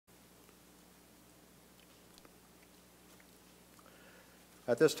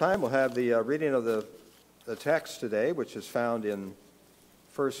At this time, we'll have the reading of the text today, which is found in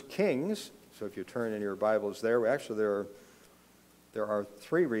 1 Kings. So if you turn in your Bibles there, there are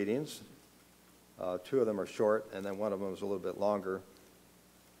three readings. Two of them are short, and then one of them is a little bit longer.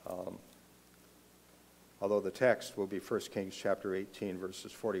 Although the text will be 1 Kings chapter 18,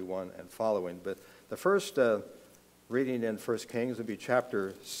 verses 41 and following. But the first reading in 1 Kings will be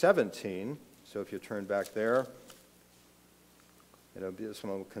chapter 17. So if you turn back there, this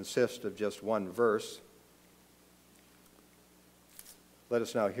one will consist of just one verse. Let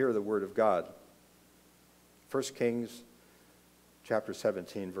us now hear the word of God. 1 Kings chapter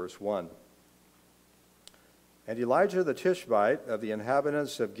 17, verse 1. And Elijah the Tishbite of the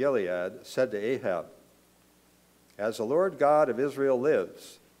inhabitants of Gilead said to Ahab, As the Lord God of Israel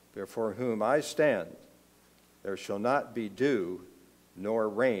lives, before whom I stand, there shall not be dew nor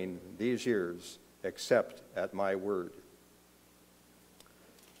rain these years, except at my word.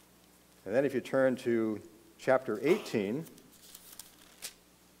 And then if you turn to chapter 18,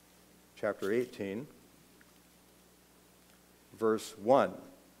 verse 1.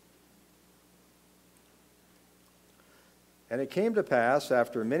 And it came to pass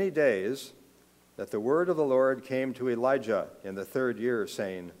after many days that the word of the Lord came to Elijah in the third year,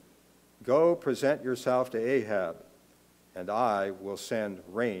 saying, Go present yourself to Ahab, and I will send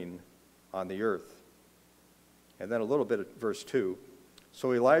rain on the earth. And then a little bit of verse 2.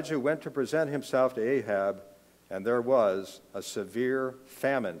 So Elijah went to present himself to Ahab, and there was a severe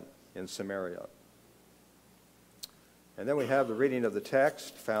famine in Samaria. And then we have the reading of the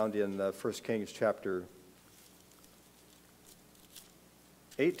text found in 1 Kings chapter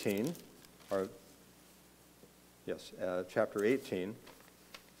 18, chapter 18.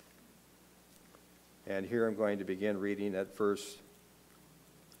 And here I'm going to begin reading at verse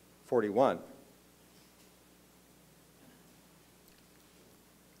 41.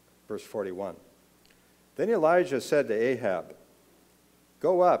 Verse 41. Then Elijah said to Ahab,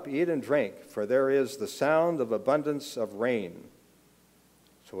 Go up, eat and drink, for there is the sound of abundance of rain.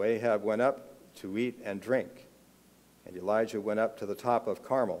 So Ahab went up to eat and drink, and Elijah went up to the top of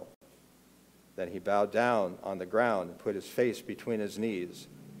Carmel. Then he bowed down on the ground and put his face between his knees,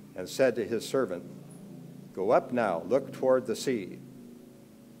 and said to his servant, Go up now, look toward the sea.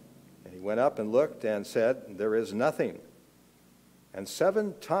 And he went up and looked and said, There is nothing. And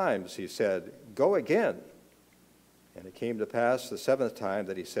 7 times he said, Go again. And it came to pass the 7th time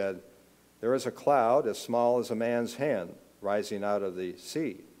that he said, There is a cloud as small as a man's hand rising out of the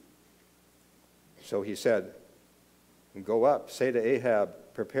sea. So he said, Go up, say to Ahab,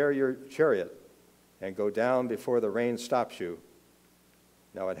 Prepare your chariot, and go down before the rain stops you.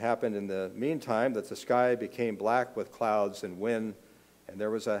 Now it happened in the meantime that the sky became black with clouds and wind, and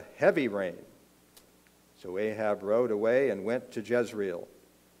there was a heavy rain. So Ahab rode away and went to Jezreel.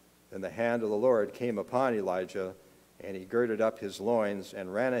 Then the hand of the Lord came upon Elijah, and he girded up his loins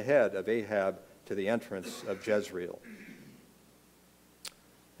and ran ahead of Ahab to the entrance of Jezreel.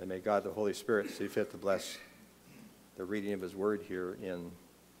 And may God the Holy Spirit see fit to bless the reading of his word here in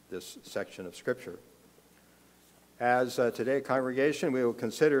this section of Scripture. As today, congregation, we will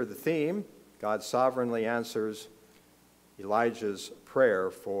consider the theme, God sovereignly answers Elijah's prayer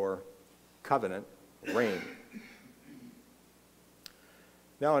for covenant rain.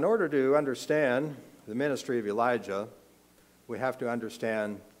 Now, in order to understand the ministry of Elijah, we have to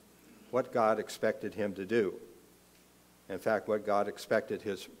understand what God expected him to do. In fact, what God expected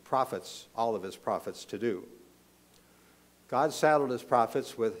his prophets, all of his prophets, to do. God saddled his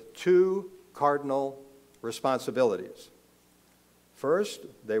prophets with 2 cardinal responsibilities. First,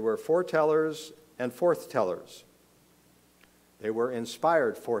 they were foretellers and forthtellers. They were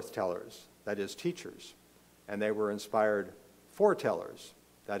inspired forthtellers, that is, teachers, and they were inspired foretellers,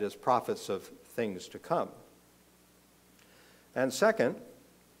 that is, prophets of things to come. And second,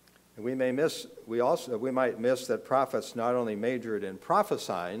 we might miss that prophets not only majored in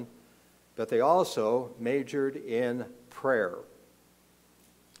prophesying, but they also majored in prayer.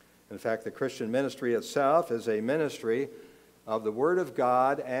 In fact, the Christian ministry itself is a ministry of the Word of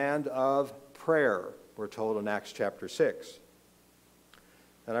God and of prayer, we're told in Acts chapter 6.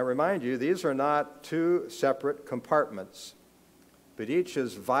 And I remind you, these are not 2 separate compartments, but each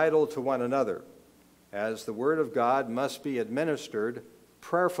is vital to one another, as the Word of God must be administered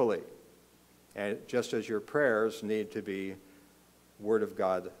prayerfully, and just as your prayers need to be Word of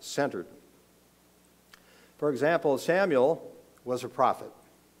God centered. For example, Samuel was a prophet,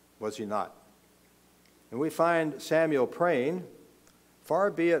 was he not? And we find Samuel praying, Far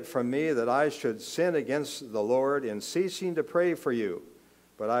be it from me that I should sin against the Lord in ceasing to pray for you,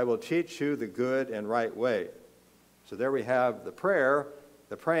 but I will teach you the good and right way. So there we have the prayer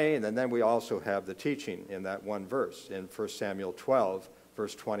the praying, and then we also have the teaching in that one verse in 1 Samuel 12,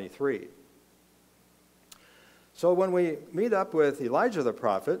 verse 23. So when we meet up with Elijah the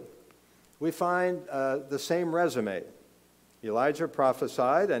prophet, we find the same resume. Elijah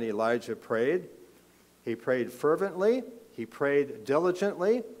prophesied and Elijah prayed. He prayed fervently. He prayed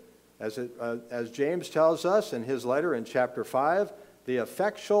diligently. As James tells us in his letter in chapter 5, the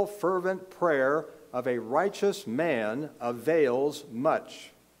effectual, fervent prayer of a righteous man avails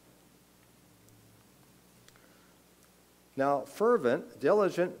much. Now, fervent,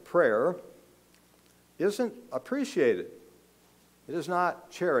 diligent prayer isn't appreciated. It is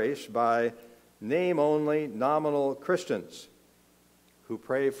not cherished by name-only, nominal Christians who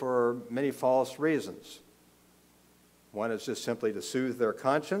pray for many false reasons. One is just simply to soothe their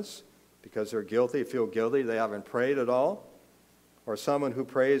conscience because they're guilty, feel guilty, they haven't prayed at all. Or someone who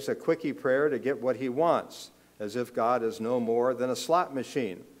prays a quickie prayer to get what he wants, as if God is no more than a slot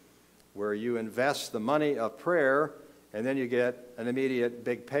machine, where you invest the money of prayer and then you get an immediate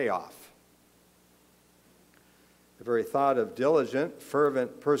big payoff. The very thought of diligent,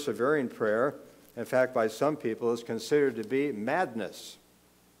 fervent, persevering prayer, in fact, by some people, is considered to be madness,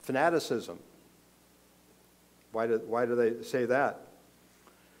 fanaticism. Why do they say that?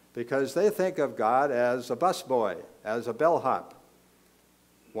 Because they think of God as a busboy, as a bellhop,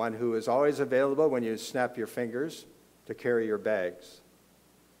 one who is always available when you snap your fingers to carry your bags.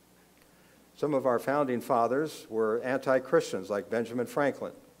 Some of our founding fathers were anti-Christians, like Benjamin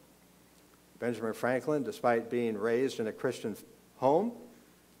Franklin. Benjamin Franklin, despite being raised in a Christian home,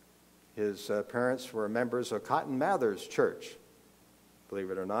 his parents were members of Cotton Mather's Church,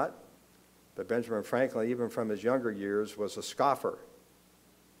 believe it or not. But Benjamin Franklin, even from his younger years, was a scoffer.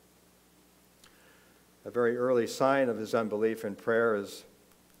 A very early sign of his unbelief in prayer is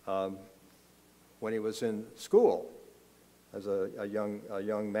when he was in school as a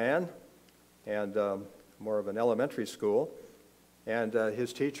young man, and more of an elementary school. And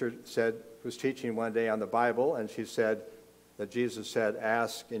his teacher was teaching one day on the Bible, and she said that Jesus said,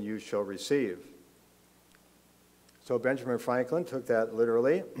 "Ask and you shall receive." So Benjamin Franklin took that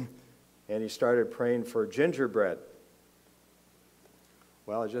literally, and he started praying for gingerbread.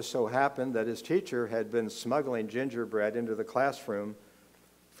 Well, it just so happened that his teacher had been smuggling gingerbread into the classroom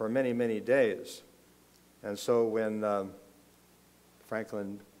for many, many days. And so when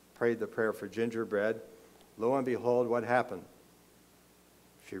Franklin prayed the prayer for gingerbread, lo and behold, what happened?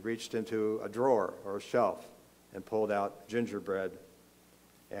 She reached into a drawer or a shelf and pulled out gingerbread.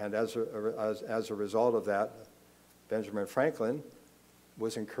 And as a result of that, Benjamin Franklin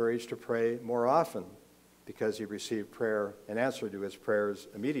was encouraged to pray more often because he received prayer and answer to his prayers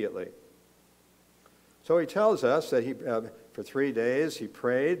immediately. So he tells us that for 3 days he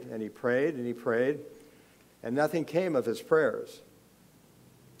prayed and he prayed and he prayed, and nothing came of his prayers.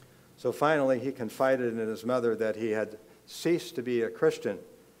 So finally he confided in his mother that he had ceased to be a Christian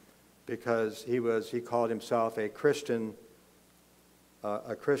because he called himself a Christian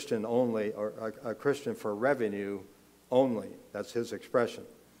only, or a Christian for revenue only. That's his expression.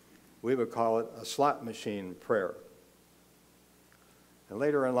 We would call it a slot machine prayer. And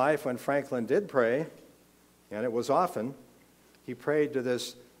later in life, when Franklin did pray, and it was often, he prayed to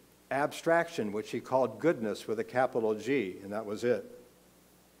this abstraction, which he called goodness with a capital G, and that was it.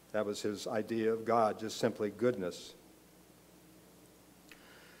 That was his idea of God, just simply goodness.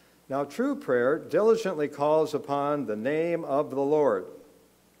 Now, true prayer diligently calls upon the name of the Lord.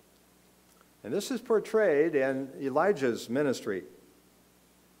 And this is portrayed in Elijah's ministry.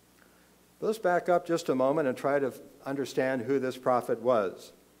 Let's back up just a moment and try to understand who this prophet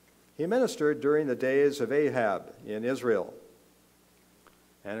was. He ministered during the days of Ahab in Israel.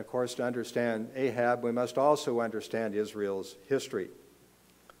 And of course, to understand Ahab, we must also understand Israel's history.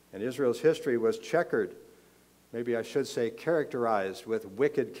 And Israel's history was checkered, maybe I should say characterized with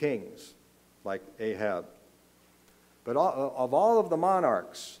wicked kings like Ahab. But of all of the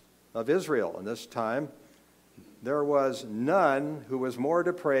monarchs of Israel in this time, there was none who was more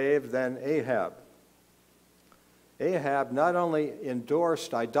depraved than Ahab. Ahab not only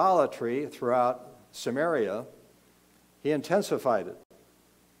endorsed idolatry throughout Samaria, he intensified it.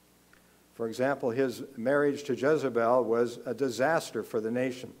 For example, his marriage to Jezebel was a disaster for the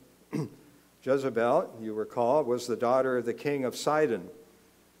nation. Jezebel, you recall, was the daughter of the king of Sidon,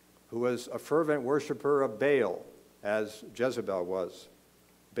 who was a fervent worshiper of Baal, as Jezebel was.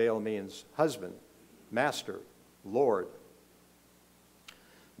 Baal means husband, master, Lord.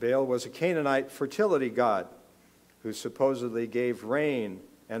 Baal was a Canaanite fertility god who supposedly gave rain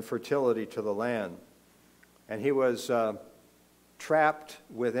and fertility to the land. And he was trapped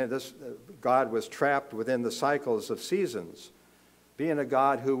within this, God was trapped within the cycles of seasons being a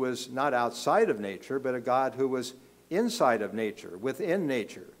God who was not outside of nature, but a God who was inside of nature, within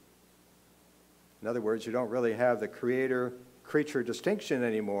nature. In other words, you don't really have the creator-creature distinction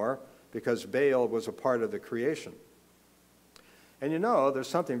anymore because Baal was a part of the creation. And you know, there's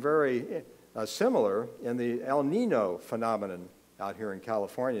something very similar in the El Nino phenomenon out here in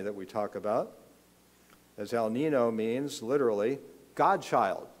California that we talk about, as El Nino means literally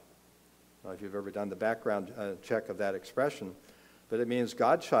Godchild. I don't know if you've ever done the background check of that expression, but it means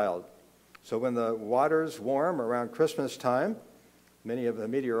Godchild. So when the water's warm around Christmas time, many of the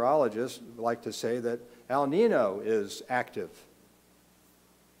meteorologists like to say that El Nino is active.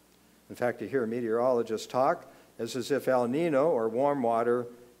 In fact, to hear meteorologists talk, it's as if El Nino, or warm water,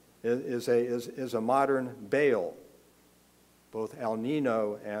 is a modern Baal, both El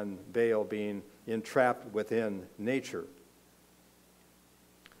Nino and Baal being entrapped within nature.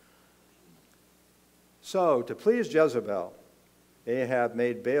 So, to please Jezebel, Ahab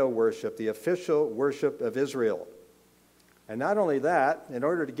made Baal worship the official worship of Israel. And not only that, in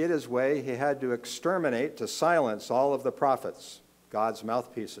order to get his way, he had to exterminate, to silence all of the prophets, God's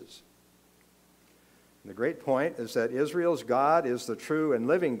mouthpieces. And the great point is that Israel's God is the true and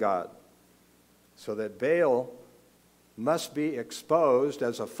living God, so that Baal must be exposed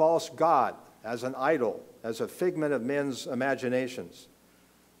as a false god, as an idol, as a figment of men's imaginations,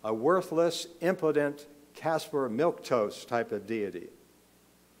 a worthless, impotent Caspar Milquetoast type of deity.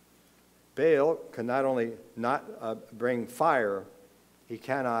 Baal can not only not bring fire, he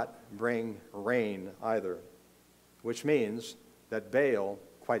cannot bring rain either, which means that Baal,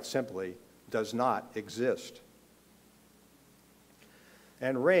 quite simply, does not exist.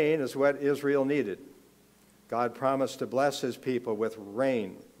 And rain is what Israel needed. God promised to bless his people with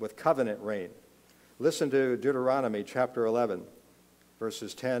rain, with covenant rain. Listen to Deuteronomy chapter 11,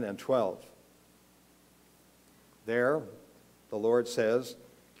 verses 10 and 12. There, the Lord says,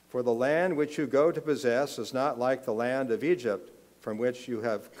 "For the land which you go to possess is not like the land of Egypt from which you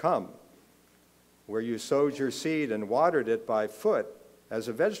have come, where you sowed your seed and watered it by foot as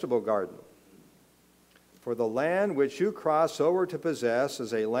a vegetable garden. For the land which you cross over to possess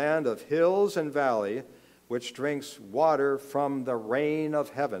is a land of hills and valley, which drinks water from the rain of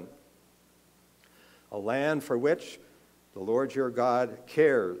heaven, a land for which the Lord your God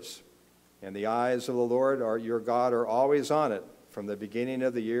cares, and the eyes of the Lord your God are always on it, from the beginning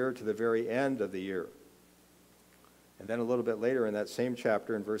of the year to the very end of the year." And then a little bit later in that same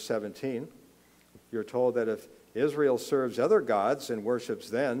chapter, in verse 17, you're told that if Israel serves other gods and worships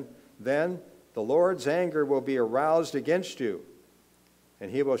then the Lord's anger will be aroused against you, and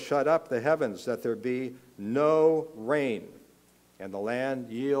he will shut up the heavens that there be no rain, and the land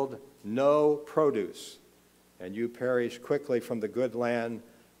yield no produce, and you perish quickly from the good land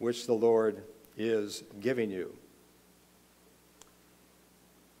which the Lord is giving you.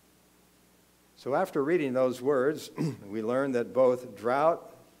 So after reading those words, we learn that both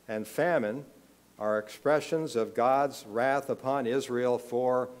drought and famine are expressions of God's wrath upon Israel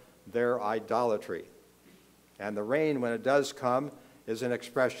for their idolatry. And the rain, when it does come, is an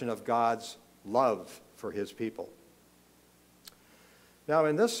expression of God's love for his people. Now,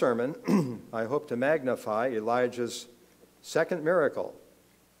 in this sermon, I hope to magnify Elijah's second miracle,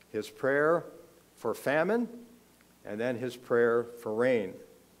 his prayer for famine, and then his prayer for rain.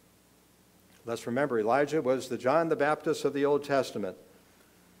 Let's remember, Elijah was the John the Baptist of the Old Testament.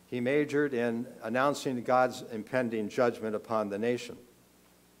 He majored in announcing God's impending judgment upon the nation.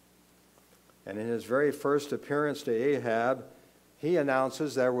 And in his very first appearance to Ahab, he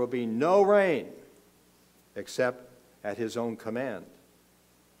announces there will be no rain except at his own command.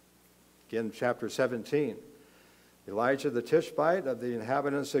 Again, chapter 17. Elijah the Tishbite of the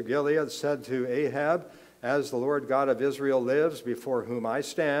inhabitants of Gilead said to Ahab, "As the Lord God of Israel lives, before whom I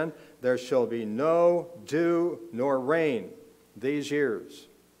stand, there shall be no dew nor rain these years."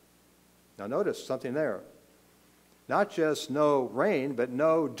 Now notice something there. Not just no rain, but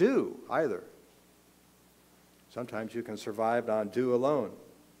no dew either. Sometimes you can survive on dew alone,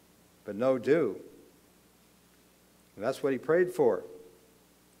 but no dew. And that's what he prayed for.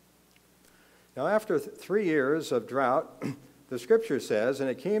 Now, after 3 years of drought, the scripture says, "And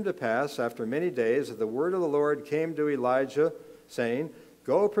it came to pass after many days that the word of the Lord came to Elijah, saying,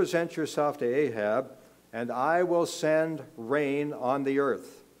 Go present yourself to Ahab, and I will send rain on the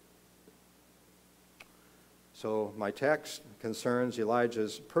earth." So my text concerns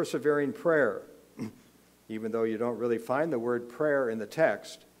Elijah's persevering prayer, even though you don't really find the word prayer in the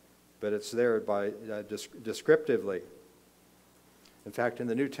text, but it's there descriptively. In fact, in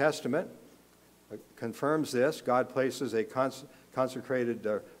the New Testament, confirms this. God places a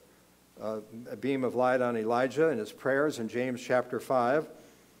consecrated a beam of light on Elijah and his prayers in James chapter 5.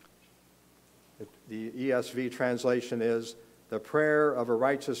 The ESV translation is, "The prayer of a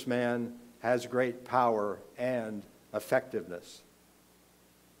righteous man has great power and effectiveness."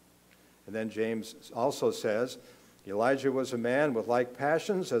 And then James also says, "Elijah was a man with like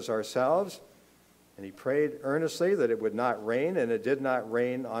passions as ourselves, and he prayed earnestly that it would not rain, and it did not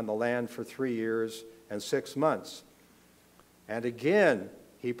rain on the land for 3 years and 6 months. And again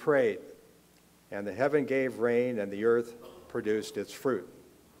he prayed, and the heaven gave rain, and the earth produced its fruit."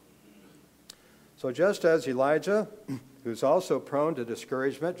 So just as Elijah, who's also prone to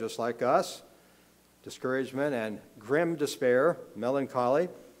discouragement, just like us, discouragement and grim despair, melancholy,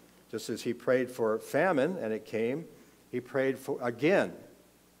 just as he prayed for famine and it came, he prayed for again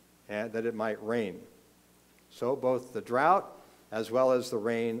and that it might rain. So both the drought as well as the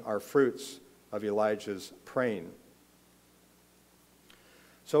rain are fruits of Elijah's praying.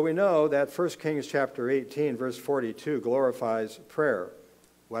 So we know that 1 Kings chapter 18, verse 42 glorifies prayer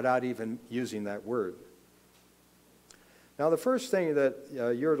without even using that word. Now the first thing that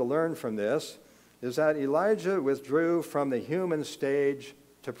you're to learn from this is that Elijah withdrew from the human stage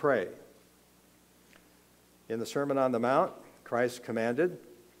to pray. In the Sermon on the Mount, Christ commanded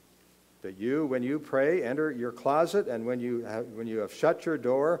that you, when you pray, enter your closet, and when you have shut your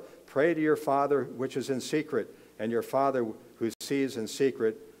door, pray to your Father which is in secret, and your Father who sees in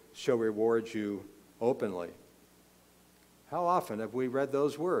secret shall reward you openly. How often have we read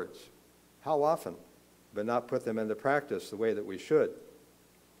those words? How often? But not put them into practice the way that we should.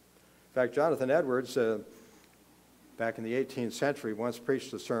 In fact, Jonathan Edwards, back in the 18th century, once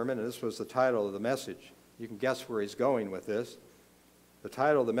preached a sermon, and this was the title of the message. You can guess where he's going with this. The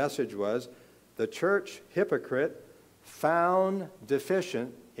title of the message was, "The Church Hypocrite Found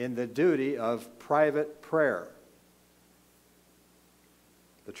Deficient in the Duty of Private Prayer."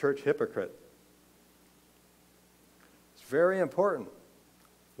 The church hypocrite. It's very important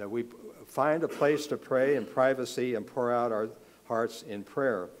that we find a place to pray in privacy and pour out our hearts in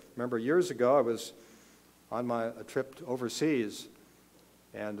prayer. Remember, years ago, I was on a trip overseas,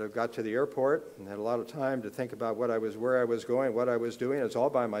 and I got to the airport and had a lot of time to think about where I was going, what I was doing. I was all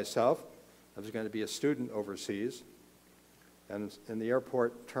by myself. I was going to be a student overseas. And in the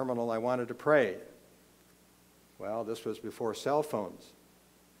airport terminal, I wanted to pray. Well, this was before cell phones.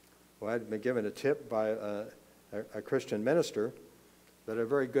 Well, I'd been given a tip by a Christian minister that a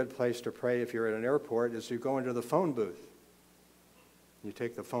very good place to pray if you're at an airport is you go into the phone booth. You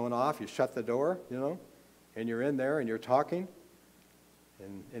take the phone off, you shut the door, and you're in there and you're talking.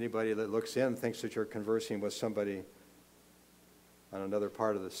 And anybody that looks in thinks that you're conversing with somebody on another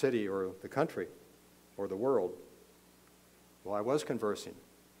part of the city or the country or the world. Well, I was conversing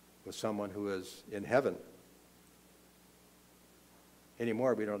with someone who is in heaven.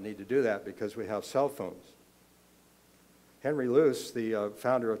 Anymore, we don't need to do that because we have cell phones. Henry Luce, the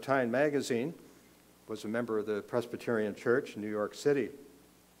founder of Time magazine, was a member of the Presbyterian Church in New York City.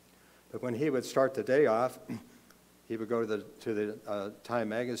 But when he would start the day off, he would go to the Time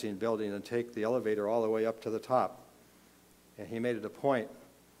magazine building and take the elevator all the way up to the top. And he made it a point,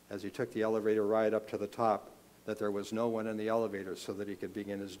 as he took the elevator ride up to the top, that there was no one in the elevator so that he could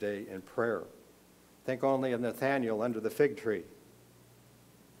begin his day in prayer. Think only of Nathanael under the fig tree.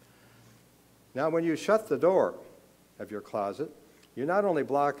 Now, when you shut the door of your closet, you not only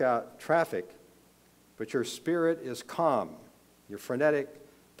block out traffic, but your spirit is calm. Your frenetic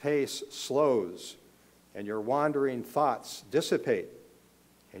pace slows, and your wandering thoughts dissipate,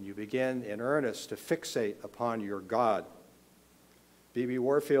 and you begin in earnest to fixate upon your God. B.B.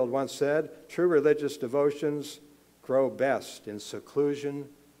 Warfield once said, "True religious devotions grow best in seclusion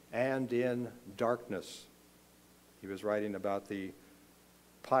and in darkness." He was writing about the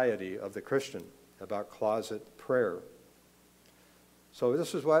piety of the Christian, about closet prayer. So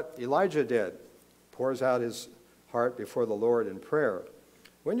this is what Elijah did, pours out his heart before the Lord in prayer.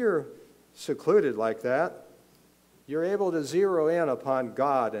 When you're secluded like that, you're able to zero in upon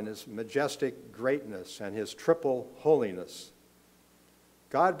God and his majestic greatness and his triple holiness.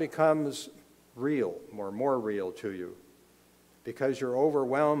 God becomes real, or more real to you, because you're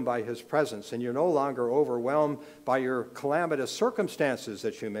overwhelmed by his presence, and you're no longer overwhelmed by your calamitous circumstances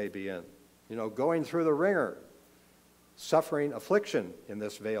that you may be in. Going through the ringer, suffering affliction in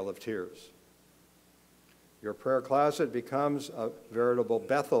this vale of tears. Your prayer closet becomes a veritable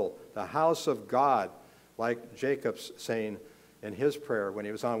Bethel, the house of God, like Jacob's saying in his prayer when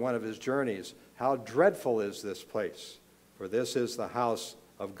he was on one of his journeys, "How dreadful is this place, for this is the house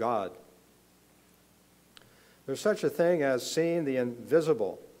of God." There's such a thing as seeing the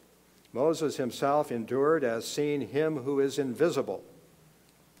invisible. Moses himself endured as seeing him who is invisible.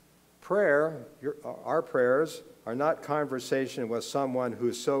 our prayers are not conversation with someone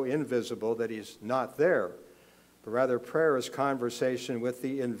who's so invisible that he's not there, but rather prayer is conversation with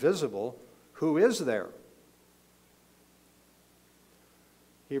the invisible who is there.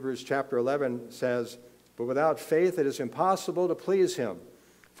 Hebrews chapter 11 says, "But without faith it is impossible to please him.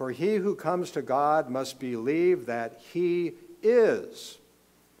 For he who comes to God must believe that he is,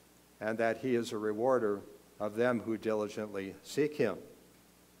 and that he is a rewarder of them who diligently seek him."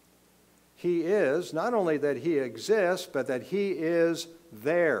 He is, not only that he exists, but that he is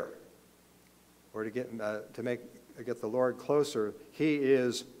there. Or to get the Lord closer, he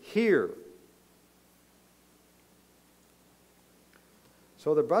is here.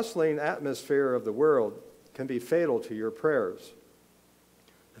 So the bustling atmosphere of the world can be fatal to your prayers.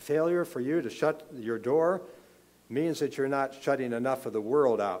 The failure for you to shut your door means that you're not shutting enough of the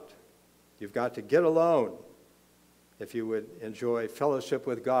world out. You've got to get alone if you would enjoy fellowship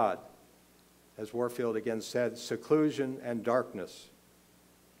with God. As Warfield again said, seclusion and darkness.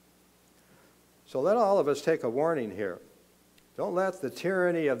 So let all of us take a warning here. Don't let the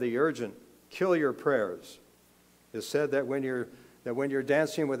tyranny of the urgent kill your prayers. It's said that when you're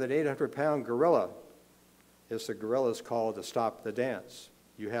dancing with an 800-pound gorilla, it's the gorilla's call to stop the dance.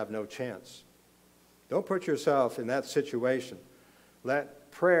 You have no chance. Don't put yourself in that situation.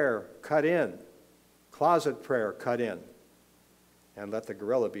 Let prayer cut in, closet prayer cut in, and let the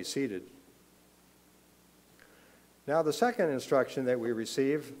gorilla be seated. Now, the second instruction that we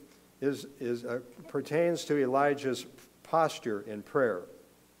receive pertains to Elijah's posture in prayer.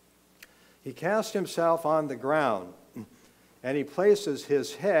 He cast himself on the ground, and he places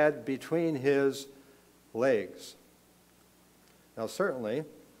his head between his legs. Now, certainly,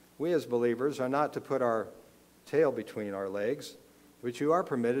 we as believers are not to put our tail between our legs, but you are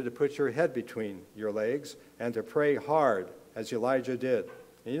permitted to put your head between your legs and to pray hard, as Elijah did.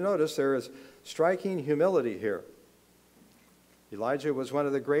 And you notice there is striking humility here. Elijah was one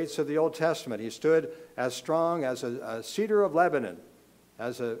of the greats of the Old Testament. He stood as strong as a cedar of Lebanon,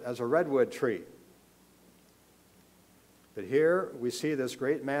 as a redwood tree. But here we see this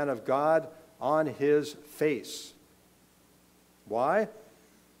great man of God on his face. Why?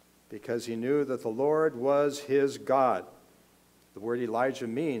 Because he knew that the Lord was his God. The word Elijah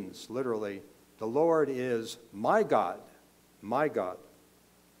means, literally, the Lord is my God, my God.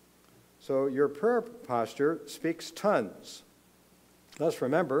 So your prayer posture speaks tons. Let's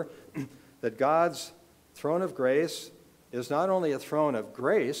remember that God's throne of grace is not only a throne of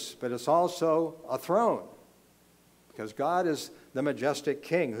grace, but it's also a throne, because God is the majestic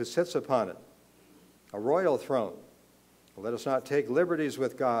king who sits upon it, a royal throne. Let us not take liberties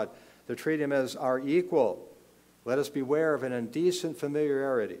with God to treat him as our equal. Let us beware of an indecent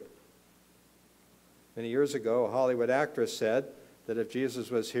familiarity. Many years ago, a Hollywood actress said that if Jesus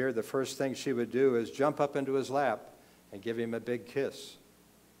was here, the first thing she would do is jump up into his lap and give him a big kiss.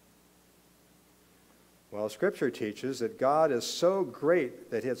 Well, Scripture teaches that God is so great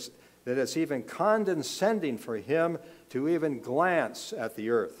that it's even condescending for him to even glance at the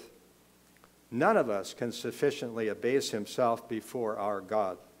earth. None of us can sufficiently abase himself before our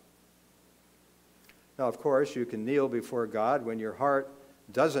God. Now, of course, you can kneel before God when your heart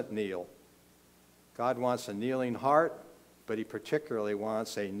doesn't kneel. God wants a kneeling heart, but he particularly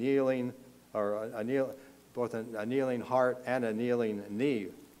wants both a kneeling heart and a kneeling knee,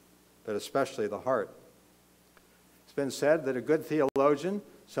 but especially the heart. It's been said that a good theologian,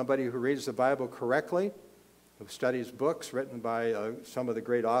 somebody who reads the Bible correctly, who studies books written by some of the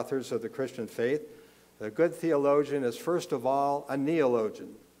great authors of the Christian faith, a good theologian is first of all a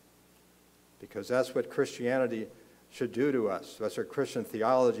neologian, because that's what Christianity should do to us. That's what Christian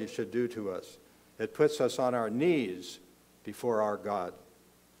theology should do to us. It puts us on our knees before our God,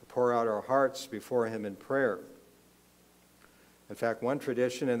 to pour out our hearts before him in prayer. In fact, one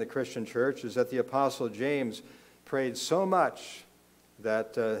tradition in the Christian church is that the Apostle James prayed so much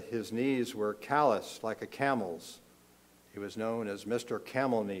that his knees were calloused like a camel's. He was known as Mr.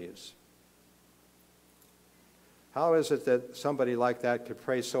 Camel Knees. How is it that somebody like that could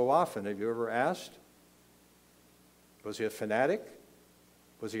pray so often? Have you ever asked? Was he a fanatic?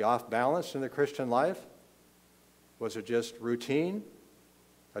 Was he off balance in the Christian life? Was it just routine?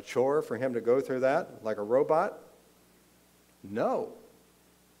 A chore for him to go through that like a robot? No.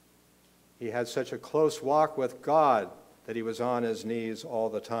 He had such a close walk with God that he was on his knees all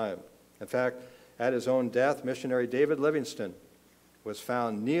the time. In fact, at his own death, missionary David Livingstone was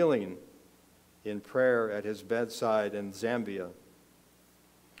found kneeling in prayer at his bedside in Zambia.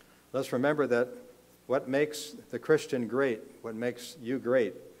 Let's remember that what makes the Christian great, what makes you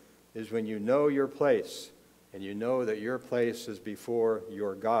great, is when you know your place, and you know that your place is before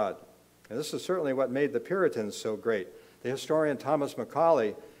your God. And this is certainly what made the Puritans so great. The historian Thomas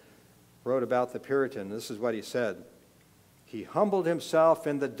Macaulay wrote about the Puritan. This is what he said. He humbled himself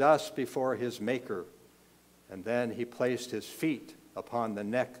in the dust before his Maker, and then he placed his feet upon the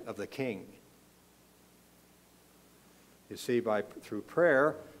neck of the king. You see, through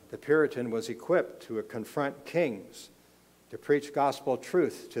prayer, the Puritan was equipped to confront kings, to preach gospel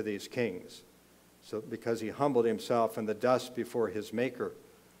truth to these kings, because he humbled himself in the dust before his Maker.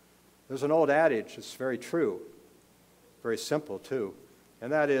 There's an old adage, it's very true, very simple too, and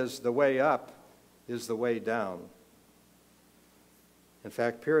that is, the way up is the way down. In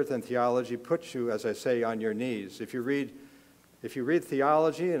fact, Puritan theology puts you, as I say, on your knees. If you read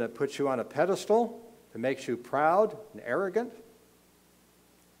theology and it puts you on a pedestal, it makes you proud and arrogant,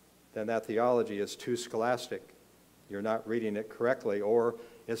 then that theology is too scholastic. You're not reading it correctly, or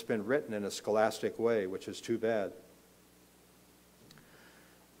it's been written in a scholastic way, which is too bad.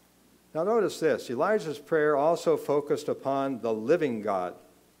 Now notice this, Elijah's prayer also focused upon the living God.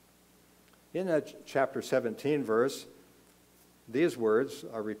 In that chapter 17 verse, these words,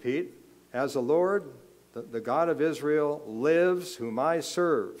 I repeat, as the Lord, the God of Israel, lives, whom I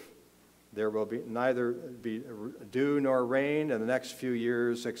serve, there will be neither be dew nor rain in the next few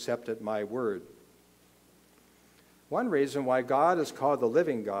years except at my word. One reason why God is called the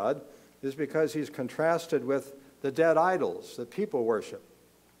living God is because he's contrasted with the dead idols that people worship.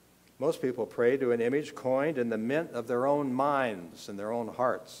 Most people pray to an image coined in the mint of their own minds and their own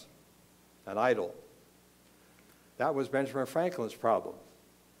hearts, an idol. That was Benjamin Franklin's problem.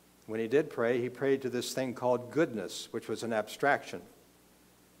 When he did pray, he prayed to this thing called goodness, which was an abstraction.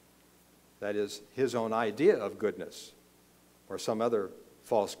 That is, his own idea of goodness, or some other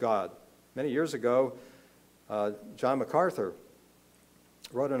false god. Many years ago, John MacArthur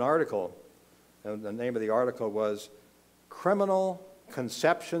wrote an article, and the name of the article was Criminal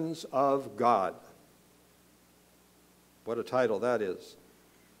Conceptions of God. What a title that is.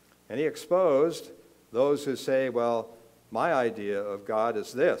 And he exposed those who say, well, my idea of God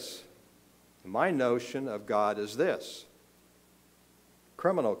is this. My notion of God is this.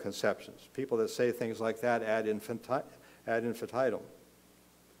 Criminal conceptions. People that say things like that ad infinitum. Well,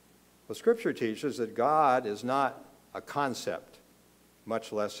 Scripture teaches that God is not a concept,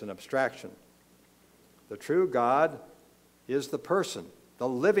 much less an abstraction. The true God is the person, the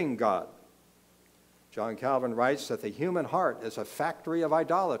living God. John Calvin writes that the human heart is a factory of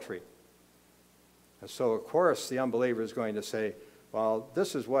idolatry. And so, of course, the unbeliever is going to say, well,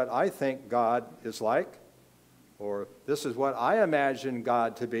 this is what I think God is like, or this is what I imagine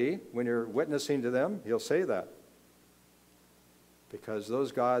God to be. When you're witnessing to them, he'll say that. Because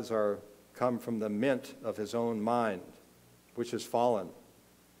those gods come from the mint of his own mind, which is fallen.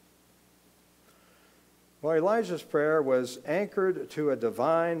 Well, Elijah's prayer was anchored to a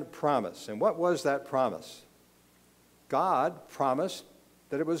divine promise. And what was that promise? God promised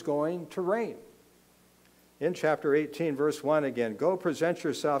that it was going to rain. In chapter 18, verse 1 again, go present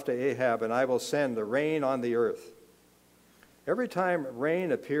yourself to Ahab, and I will send the rain on the earth. Every time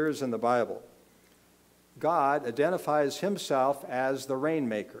rain appears in the Bible, God identifies himself as the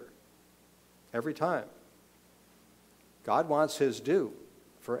rainmaker. Every time. God wants his due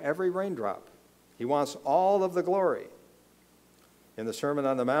for every raindrop. He wants all of the glory. In the Sermon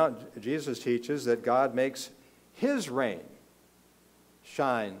on the Mount, Jesus teaches that God makes his rain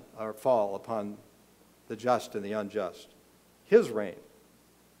shine or fall upon the just and the unjust. His rain.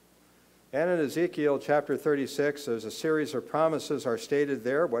 And in Ezekiel chapter 36, there's a series of promises are stated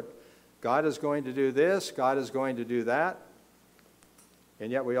there. What God is going to do this, God is going to do that.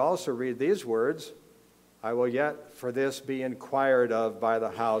 And yet we also read these words, I will yet for this be inquired of by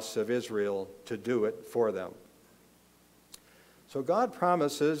the house of Israel to do it for them. So God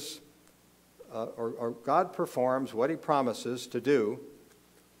promises, or God performs what he promises to do,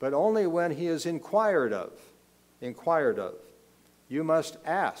 but only when he is inquired of. Inquired of. You must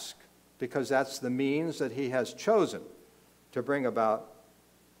ask, because that's the means that he has chosen to bring about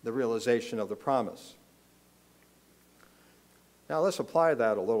the realization of the promise. Now let's apply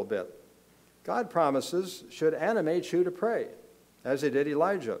that a little bit. God promises should animate you to pray, as they did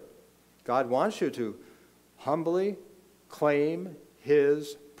Elijah. God wants you to humbly claim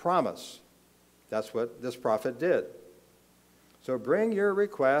his promise. That's what this prophet did. So bring your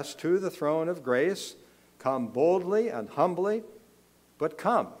request to the throne of grace. Come boldly and humbly, but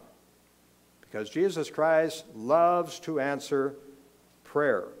come. Because Jesus Christ loves to answer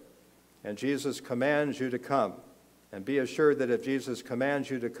prayer. And Jesus commands you to come. And be assured that if Jesus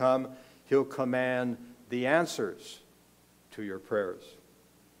commands you to come, he'll command the answers to your prayers.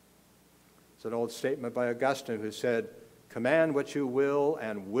 It's an old statement by Augustine who said, Command what you will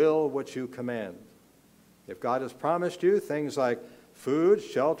and will what you command. If God has promised you things like food,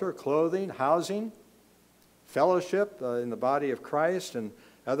 shelter, clothing, housing, fellowship in the body of Christ, and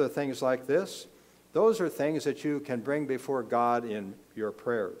other things like this, those are things that you can bring before God in your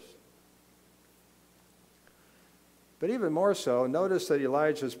prayers. But even more so, notice that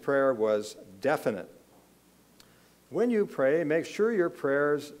Elijah's prayer was definite. When you pray, make sure your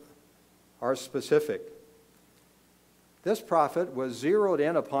prayers are specific. This prophet was zeroed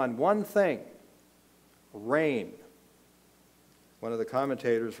in upon one thing: rain. One of the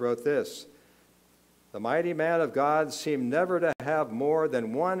commentators wrote this: the mighty man of God seemed never to have more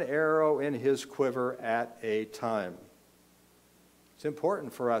than one arrow in his quiver at a time. It's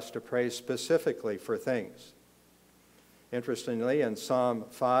important for us to pray specifically for things. Interestingly, in Psalm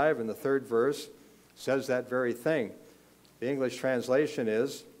 5, in the 3rd verse, says that very thing. The English translation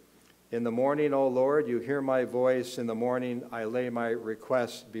is, "In the morning, O Lord, you hear my voice. In the morning, I lay my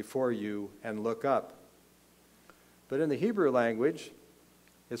requests before you and look up." But in the Hebrew language,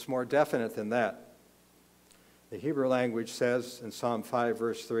 it's more definite than that. The Hebrew language says in Psalm 5,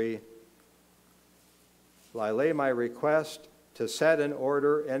 verse 3, "I lay my request to set in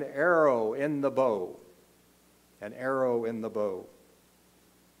order an arrow in the bow." An arrow in the bow.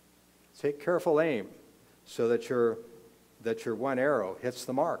 Take careful aim so that your one arrow hits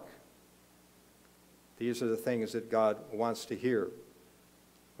the mark. These are the things that God wants to hear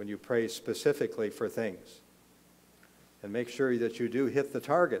when you pray specifically for things. And make sure that you do hit the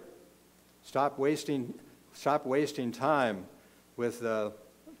target. Stop wasting time with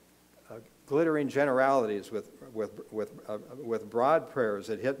glittering generalities, with broad prayers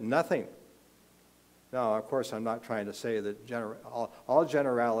that hit nothing. Now, of course, I'm not trying to say that all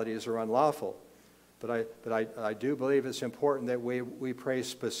generalities are unlawful, but I do believe it's important that we pray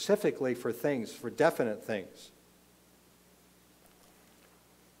specifically for things, for definite things.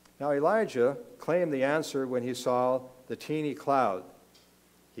 Now, Elijah claimed the answer when he saw the teeny cloud.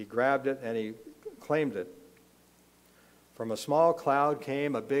 He grabbed it and he claimed it. From a small cloud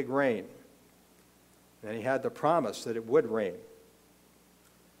came a big rain, and he had the promise that it would rain.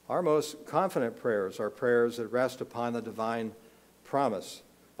 Our most confident prayers are prayers that rest upon the divine promise,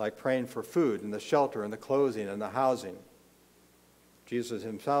 like praying for food and the shelter and the clothing and the housing. Jesus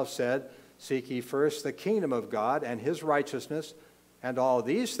himself said, "Seek ye first the kingdom of God and his righteousness, and all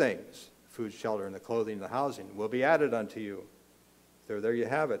these things," food, shelter, and the clothing and the housing, "will be added unto you." There you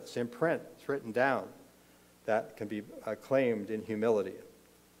have it. It's in print. It's written down. That can be claimed in humility.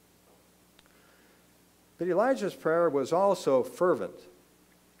 But Elijah's prayer was also fervent.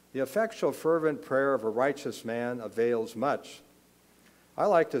 The effectual, fervent prayer of a righteous man avails much. I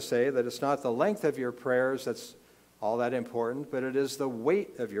like to say that it's not the length of your prayers that's all that important, but it is the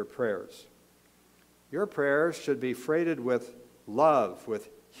weight of your prayers. Your prayers should be freighted with love, with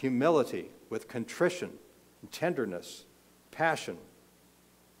humility, with contrition, and tenderness, passion.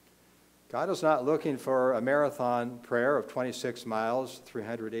 God is not looking for a marathon prayer of 26 miles,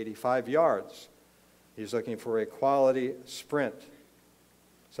 385 yards. He's looking for a quality sprint.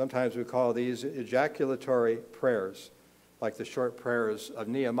 Sometimes we call these ejaculatory prayers, like the short prayers of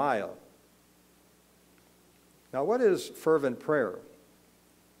Nehemiah. Now, what is fervent prayer?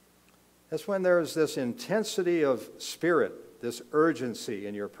 That's when there's this intensity of spirit, this urgency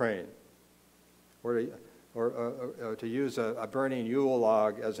in your praying. Or to use a burning Yule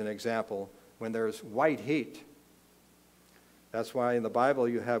log as an example, when there's white heat. That's why in the Bible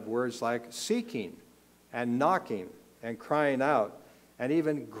you have words like seeking and knocking and crying out and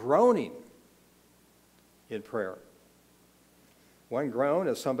even groaning in prayer. One groan,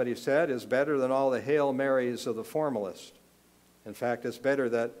 as somebody said, is better than all the Hail Marys of the formalist. In fact, it's better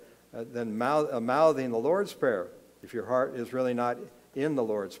than mouthing the Lord's Prayer if your heart is really not in the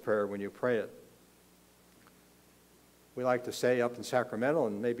Lord's Prayer when you pray it. We like to say up in Sacramento,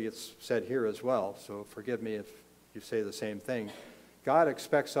 and maybe it's said here as well, so forgive me if you say the same thing. God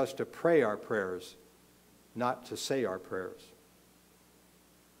expects us to pray our prayers, not to say our prayers.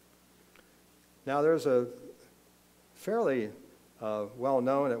 Now, there's a fairly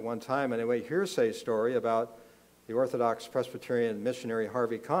well-known, at one time anyway, hearsay story about the Orthodox Presbyterian missionary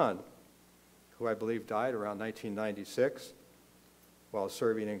Harvey Kahn, who I believe died around 1996 while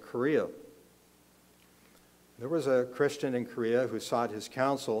serving in Korea. There was a Christian in Korea who sought his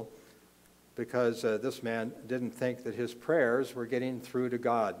counsel because this man didn't think that his prayers were getting through to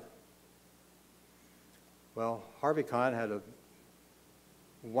God. Well, Harvey Kahn had a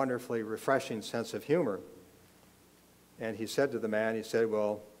wonderfully refreshing sense of humor. And he said to the man, he said,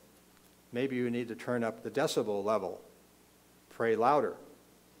 "Well, maybe you need to turn up the decibel level. Pray louder."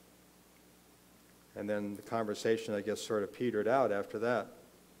 And then the conversation, I guess, sort of petered out after that.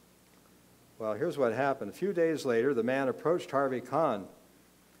 Well, here's what happened. A few days later, the man approached Harvey Kahn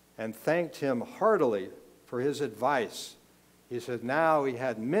and thanked him heartily for his advice. He said now he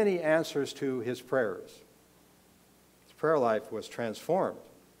had many answers to his prayers. His prayer life was transformed.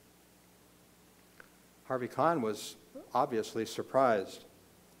 Harvey Kahn was obviously surprised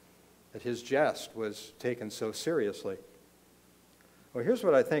that his jest was taken so seriously. Well, here's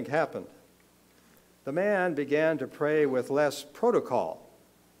what I think happened. The man began to pray with less protocol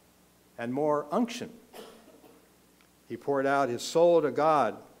and more unction. He poured out his soul to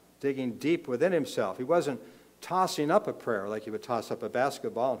God, digging deep within himself. He wasn't tossing up a prayer like you would toss up a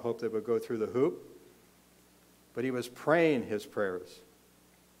basketball and hope that it would go through the hoop, but he was praying his prayers.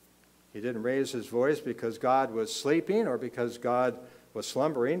 He didn't raise his voice because God was sleeping or because God was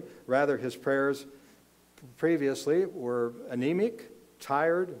slumbering. Rather, his prayers previously were anemic,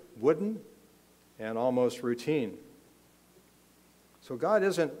 tired, wooden, and almost routine. So God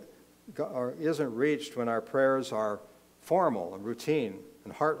isn't reached when our prayers are formal and routine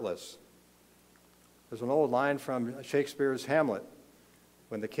and heartless. There's an old line from Shakespeare's Hamlet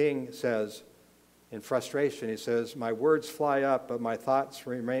when the king says, in frustration, he says, "My words fly up, but my thoughts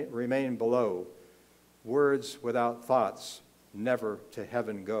remain below. Words without thoughts never to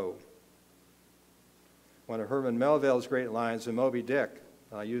heaven go." One of Herman Melville's great lines in Moby Dick,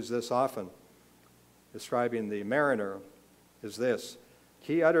 and I use this often, describing the mariner, is this: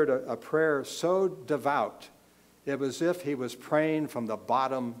 he uttered a prayer so devout, it was as if he was praying from the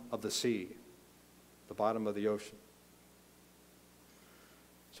bottom of the sea, the bottom of the ocean.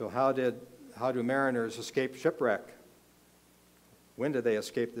 So how do mariners escape shipwreck? When did they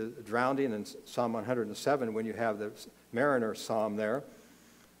escape the drowning? In Psalm 107, when you have the mariner psalm there, it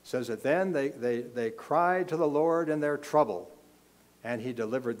says that then they cried to the Lord in their trouble, and he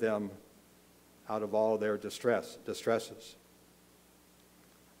delivered them out of all their distresses.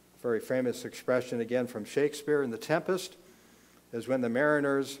 Very famous expression again from Shakespeare in The Tempest is when the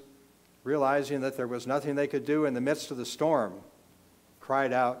mariners, realizing that there was nothing they could do in the midst of the storm,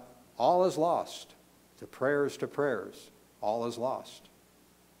 cried out, "All is lost," to prayers, all is lost.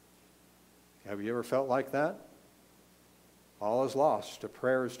 Have you ever felt like that? All is lost, to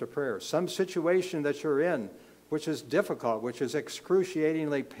prayers. Some situation that you're in, which is difficult, which is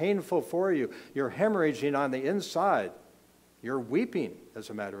excruciatingly painful for you. You're hemorrhaging on the inside. You're weeping,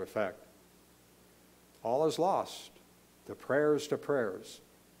 as a matter of fact. All is lost, to prayers,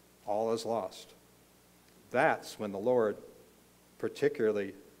 all is lost. That's when the Lord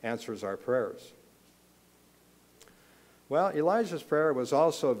particularly answers our prayers. Well, Elijah's prayer was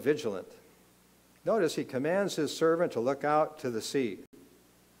also vigilant. Notice he commands his servant to look out to the sea.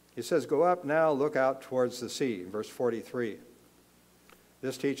 He says, "Go up now, look out towards the sea," verse 43.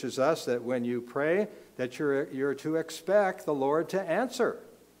 This teaches us that when you pray, that you're to expect the Lord to answer.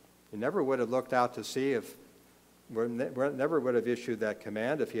 He never would have looked out to sea never would have issued that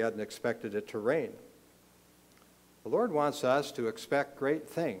command if he hadn't expected it to rain. The Lord wants us to expect great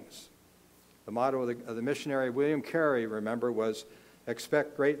things. The motto of the missionary William Carey, remember, was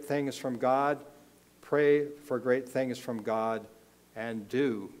expect great things from God, pray for great things from God, and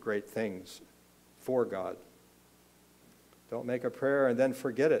do great things for God. Don't make a prayer and then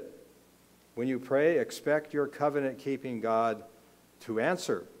forget it. When you pray, expect your covenant-keeping God to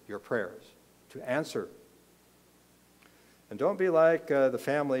answer your prayers, to answer. And don't be like the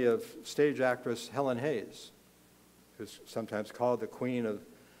family of stage actress Helen Hayes, who's sometimes called the queen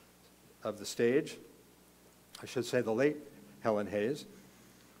of the stage. I should say the late Helen Hayes,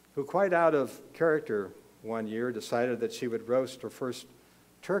 who quite out of character one year decided that she would roast her first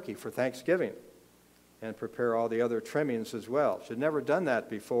turkey for Thanksgiving and prepare all the other trimmings as well. She'd never done that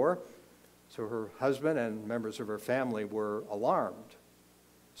before, so her husband and members of her family were alarmed,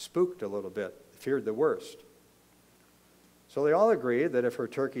 spooked a little bit, feared the worst. So they all agreed that if her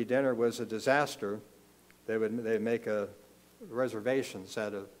turkey dinner was a disaster, they'd make a reservations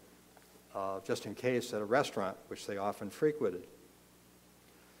at just in case at a restaurant, which they often frequented.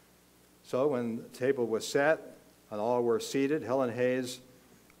 So when the table was set and all were seated, Helen Hayes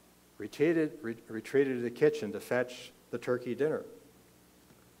retreated to the kitchen to fetch the turkey dinner.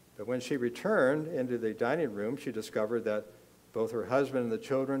 But when she returned into the dining room, she discovered that both her husband and the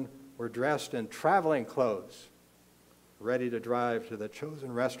children were dressed in traveling clothes, ready to drive to the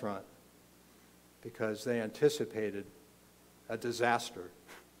chosen restaurant because they anticipated a disaster.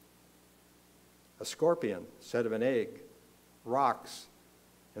 A scorpion instead of an egg, rocks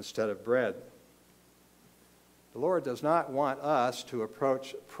instead of bread. The Lord does not want us to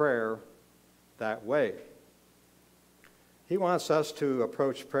approach prayer that way. He wants us to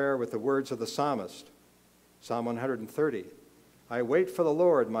approach prayer with the words of the psalmist, Psalm 130. I wait for the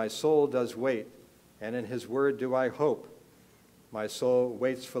Lord, my soul does wait, and in his word do I hope. My soul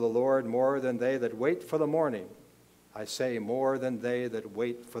waits for the Lord more than they that wait for the morning. I say more than they that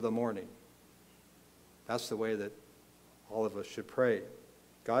wait for the morning. That's the way that all of us should pray.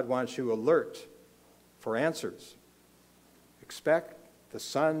 God wants you alert for answers. Expect the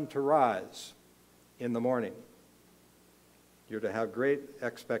sun to rise in the morning. You're to have great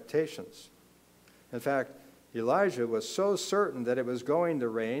expectations. In fact, Elijah was so certain that it was going to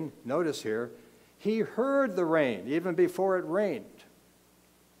rain. Notice here, he heard the rain even before it rained.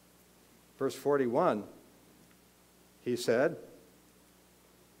 Verse 41, he said,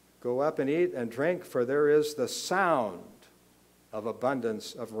 go up and eat and drink, for there is the sound of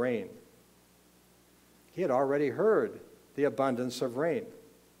abundance of rain. He had already heard the abundance of rain.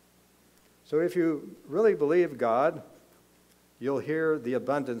 So if you really believe God, you'll hear the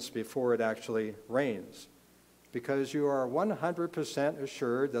abundance before it actually rains, because you are 100%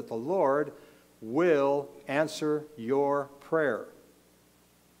 assured that the Lord will answer your prayer.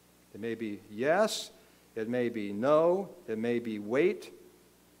 It may be yes, it may be no, it may be wait,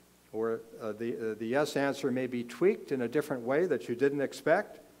 or the yes answer may be tweaked in a different way that you didn't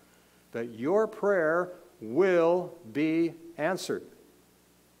expect, but your prayer will be answered.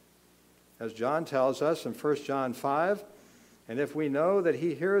 As John tells us in 1 John 5, and if we know that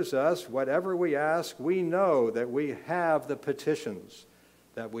he hears us, whatever we ask, we know that we have the petitions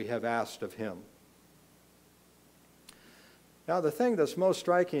that we have asked of him. Now, the thing that's most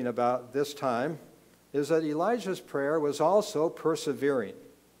striking about this time is that Elijah's prayer was also persevering.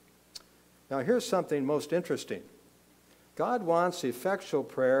 Now, here's something most interesting. God wants effectual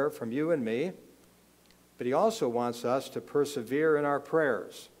prayer from you and me, but he also wants us to persevere in our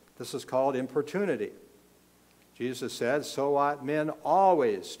prayers. This is called importunity. Jesus said, so ought men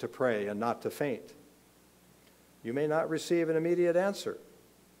always to pray and not to faint. You may not receive an immediate answer.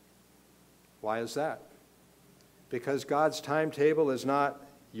 Why is that? Because God's timetable is not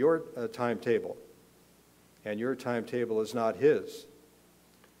your timetable, and your timetable is not his.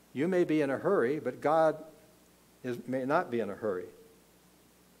 You may be in a hurry, but God may not be in a hurry.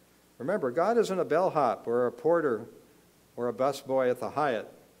 Remember, God isn't a bellhop or a porter or a busboy at the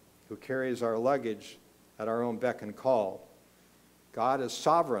Hyatt who carries our luggage at our own beck and call. God is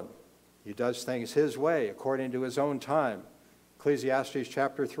sovereign. He does things his way, according to his own time. Ecclesiastes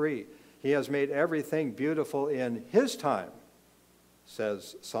chapter 3. He has made everything beautiful in his time,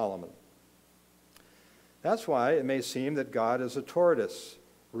 says Solomon. That's why it may seem that God is a tortoise,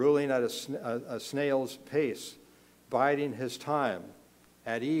 ruling at a snail's pace, biding his time,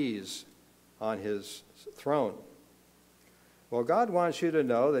 at ease on his throne. Well, God wants you to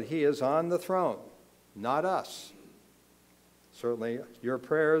know that he is on the throne, not us. Certainly, your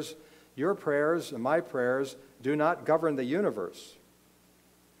prayers and my prayers do not govern the universe.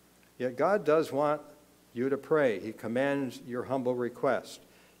 Yet God does want you to pray. He commands your humble request.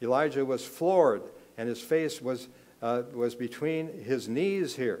 Elijah was floored, and his face was between his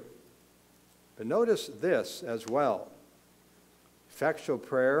knees here. But notice this as well. Effectual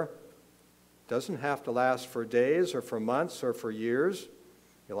prayer doesn't have to last for days or for months or for years.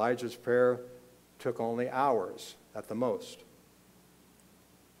 Elijah's prayer took only hours at the most.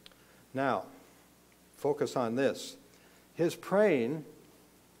 Now, focus on this. His praying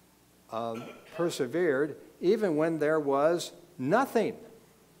persevered even when there was nothing.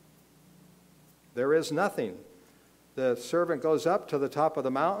 There is nothing. The servant goes up to the top of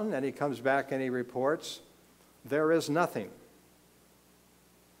the mountain and he comes back and he reports, there is nothing.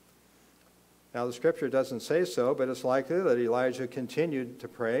 Now the scripture doesn't say so, but it's likely that Elijah continued to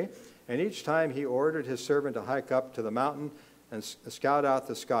pray, and each time he ordered his servant to hike up to the mountain and scout out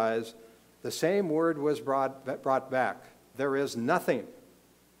the skies, the same word was brought back. There is nothing.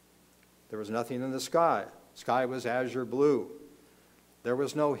 There was nothing in the sky. The sky was azure blue. There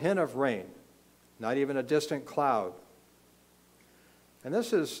was no hint of rain, not even a distant cloud. And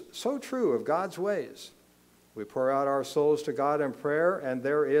this is so true of God's ways. We pour out our souls to God in prayer, and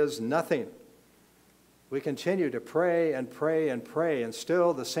there is nothing. We continue to pray and pray and pray, and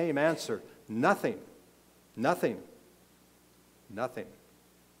still the same answer, nothing, nothing, nothing.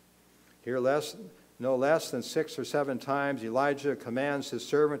 Here, no less than 6 or 7 times, Elijah commands his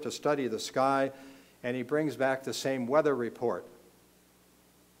servant to study the sky, and he brings back the same weather report.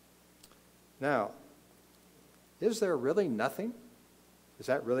 Now, is there really nothing? Is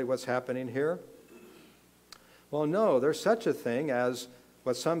that really what's happening here? Well, no, there's such a thing as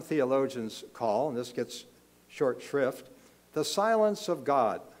what some theologians call, and this gets short shrift, the silence of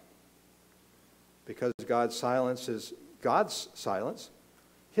God. Because God's silence is God's silence,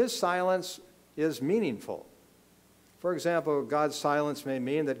 his silence is meaningful. For example, God's silence may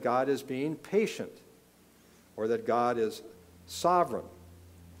mean that God is being patient, or that God is sovereign,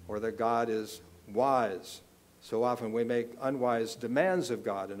 or that God is wise. So often we make unwise demands of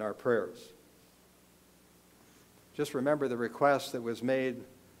God in our prayers. Just remember the request that was made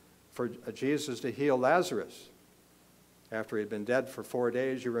for Jesus to heal Lazarus after he had been dead for 4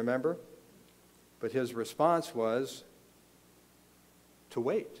 days, you remember? But his response was to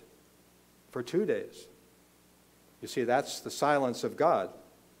wait for 2 days. You see, that's the silence of God.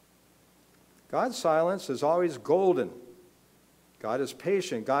 God's silence is always golden. God is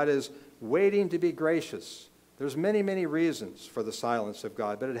patient. God is waiting to be gracious. There's many, many reasons for the silence of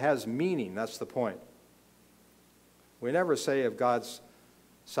God, but it has meaning. That's the point. We never say of God's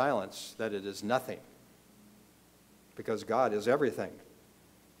silence that it is nothing, because God is everything.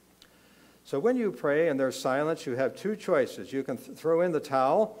 So when you pray and there's silence, you have two choices. You can throw in the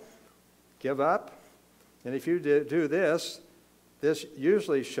towel, give up, and if you do this, this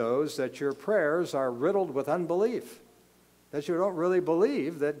usually shows that your prayers are riddled with unbelief, that you don't really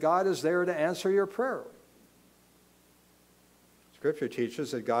believe that God is there to answer your prayer. Scripture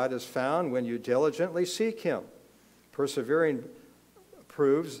teaches that God is found when you diligently seek him. Persevering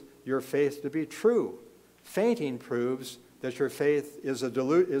proves your faith to be true. Fainting proves that your faith is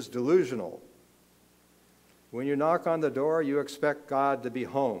delusional. When you knock on the door, you expect God to be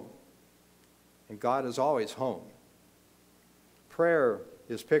home. And God is always home. Prayer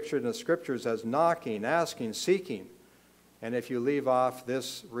is pictured in the Scriptures as knocking, asking, seeking. And if you leave off,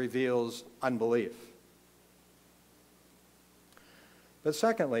 this reveals unbelief. But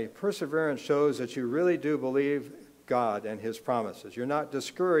secondly, perseverance shows that you really do believe God and his promises. You're not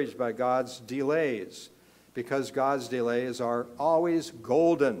discouraged by God's delays, because God's delays are always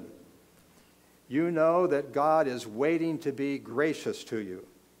golden. You know that God is waiting to be gracious to you.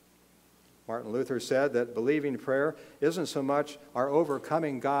 Martin Luther said that believing prayer isn't so much our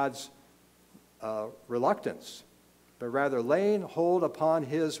overcoming God's reluctance, but rather laying hold upon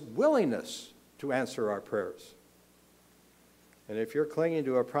his willingness to answer our prayers. And if you're clinging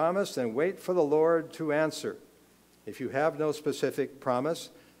to a promise, then wait for the Lord to answer. If you have no specific promise,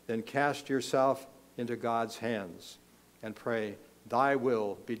 then cast yourself into God's hands and pray, thy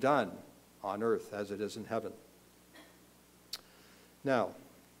will be done on earth as it is in heaven. Now,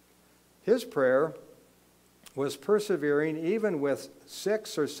 his prayer was persevering even with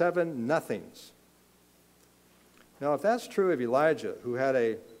 6 or 7 nothings. Now, if that's true of Elijah, who had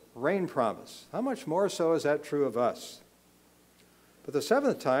a rain promise, how much more so is that true of us? But the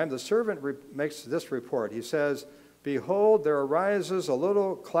 7th time, the servant makes this report. He says, behold, there arises a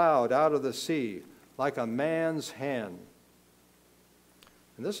little cloud out of the sea, like a man's hand.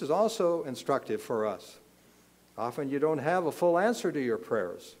 And this is also instructive for us. Often you don't have a full answer to your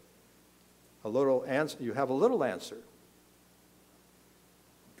prayers. You have a little answer.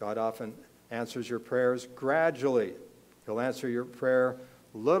 God often answers your prayers gradually. He'll answer your prayer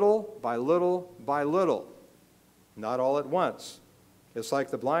little by little by little, not all at once. It's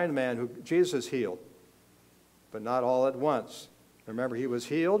like the blind man who Jesus healed, but not all at once. Remember, he was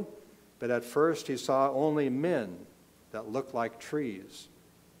healed, but at first he saw only men that looked like trees.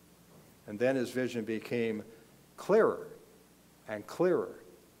 And then his vision became clearer and clearer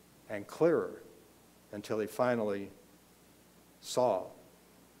and clearer until he finally saw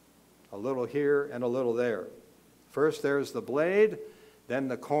a little here and a little there. First there's the blade, then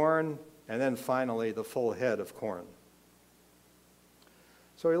the corn, and then finally the full head of corn.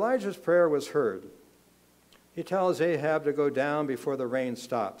 So Elijah's prayer was heard. He tells Ahab to go down before the rain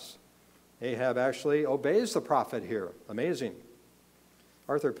stops. Ahab actually obeys the prophet here. Amazing.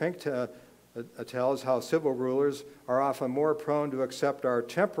 Arthur Pink tells how civil rulers are often more prone to accept our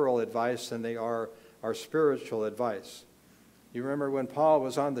temporal advice than they are our spiritual advice. You remember when Paul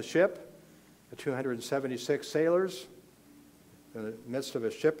was on the ship, the 276 sailors, in the midst of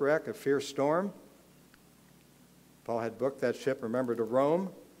a shipwreck, a fierce storm. Paul had booked that ship, remember, to Rome,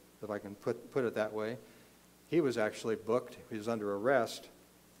 if I can put it that way. He was actually booked. He was under arrest.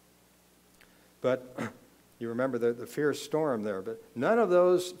 But you remember the fierce storm there. But none of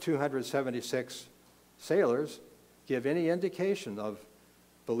those 276 sailors give any indication of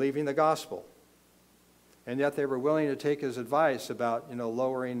believing the gospel. And yet they were willing to take his advice about,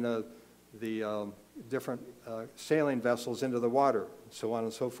 lowering the different sailing vessels into the water, and so on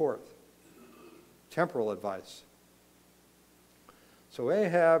and so forth. Temporal advice. So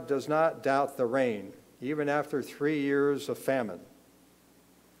Ahab does not doubt the rain, even after 3 years of famine.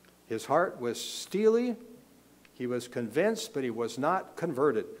 His heart was steely. He was convinced, but he was not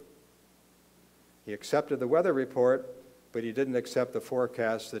converted. He accepted the weather report, but he didn't accept the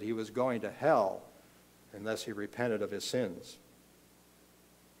forecast that he was going to hell unless he repented of his sins.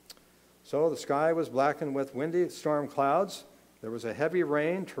 So the sky was blackened with windy storm clouds. There was a heavy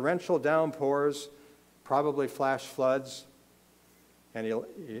rain, torrential downpours, probably flash floods, and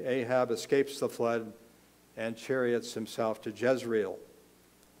Ahab escapes the flood and chariots himself to Jezreel.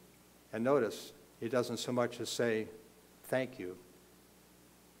 And notice, he doesn't so much as say thank you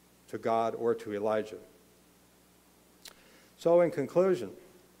to God or to Elijah. So in conclusion,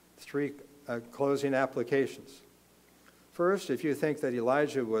 three closing applications. First, if you think that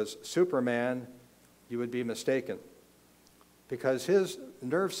Elijah was Superman, you would be mistaken, because his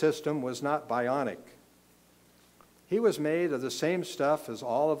nerve system was not bionic. He was made of the same stuff as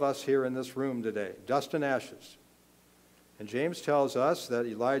all of us here in this room today, dust and ashes. And James tells us that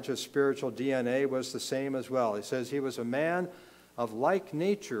Elijah's spiritual DNA was the same as well. He says he was a man of like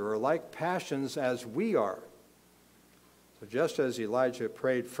nature or like passions as we are. So just as Elijah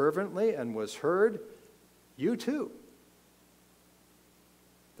prayed fervently and was heard, you too.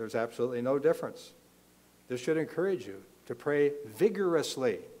 There's absolutely no difference. This should encourage you to pray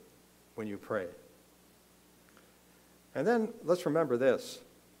vigorously when you pray. And then let's remember this.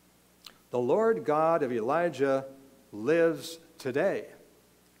 The Lord God of Elijah lives today.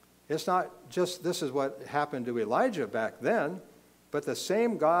 It's not just this is what happened to Elijah back then, but the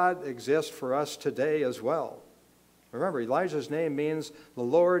same God exists for us today as well. Remember, Elijah's name means the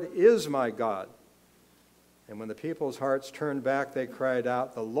Lord is my God. And when the people's hearts turned back, they cried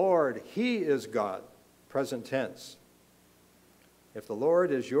out, the Lord, he is God, present tense. If the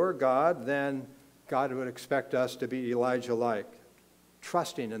Lord is your God, then God would expect us to be Elijah-like,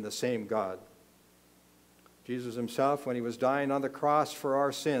 trusting in the same God. Jesus himself, when he was dying on the cross for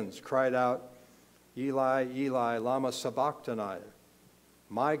our sins, cried out, Eli, Eli, lama sabachthani,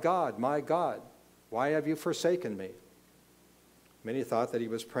 my God, why have you forsaken me? Many thought that he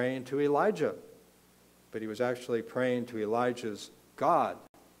was praying to Elijah, but he was actually praying to Elijah's God,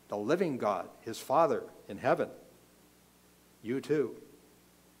 the living God, his Father in heaven. You too.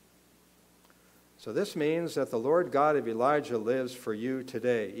 So this means that the Lord God of Elijah lives for you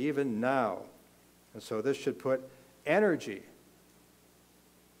today, even now. And so this should put energy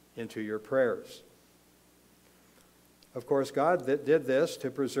into your prayers. Of course, God did this to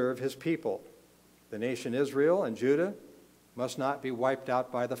preserve his people. The nation Israel and Judah must not be wiped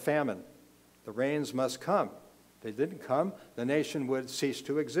out by the famine. The rains must come. If they didn't come, the nation would cease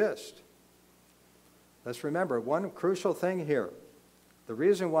to exist. Let's remember one crucial thing here. The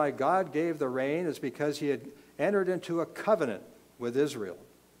reason why God gave the rain is because he had entered into a covenant with Israel.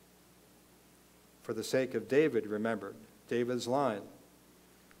 For the sake of David, remember, David's line.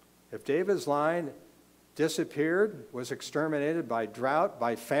 If David's line disappeared, was exterminated by drought,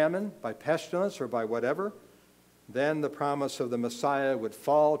 by famine, by pestilence, or by whatever, then the promise of the Messiah would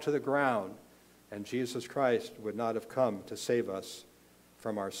fall to the ground, and Jesus Christ would not have come to save us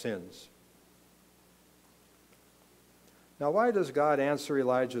from our sins. Now, why does God answer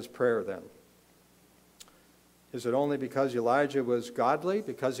Elijah's prayer then? Is it only because Elijah was godly,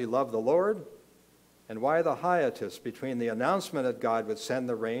 because he loved the Lord? And why the hiatus between the announcement that God would send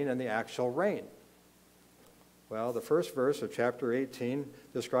the rain and the actual rain? Well, the first verse of chapter 18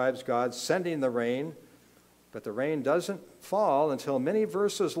 describes God sending the rain, but the rain doesn't fall until many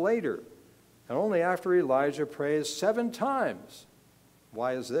verses later, and only after Elijah prays 7 times.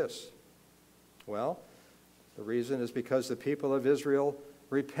 Why is this? Well, the reason is because the people of Israel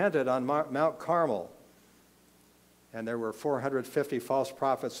repented on Mount Carmel, and there were 450 false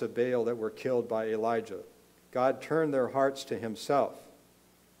prophets of Baal that were killed by Elijah. God turned their hearts to himself.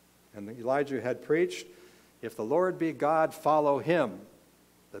 And Elijah had preached, if the Lord be God, follow him.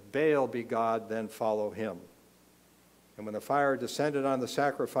 If Baal be God, then follow him. And when the fire descended on the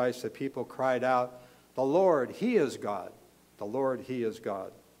sacrifice, the people cried out, the Lord, he is God. The Lord, he is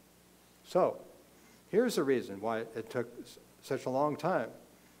God. So, here's the reason why it took such a long time.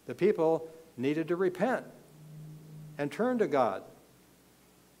 The people needed to repent and turn to God.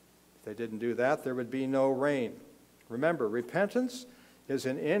 If they didn't do that, there would be no rain. Remember, repentance is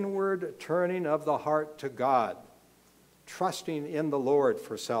an inward turning of the heart to God, trusting in the Lord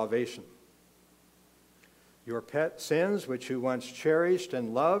for salvation. Your pet sins, which you once cherished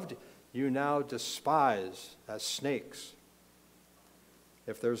and loved, you now despise as snakes.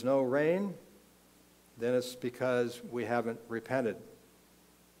 If there's no rain, then it's because we haven't repented.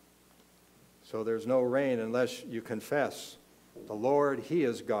 So there's no rain unless you confess, the Lord, he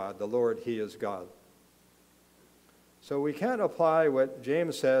is God. The Lord, he is God. So we can't apply what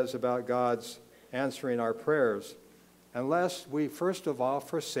James says about God's answering our prayers unless we first of all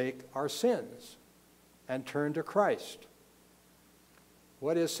forsake our sins and turn to Christ.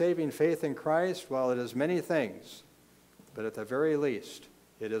 What is saving faith in Christ? Well, it is many things, but at the very least,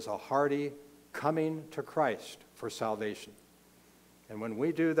 it is a hearty coming to Christ for salvation. And when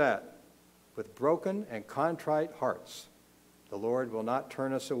we do that with broken and contrite hearts, the Lord will not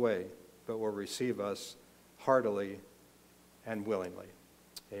turn us away, but will receive us heartily and willingly.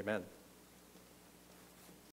 Amen.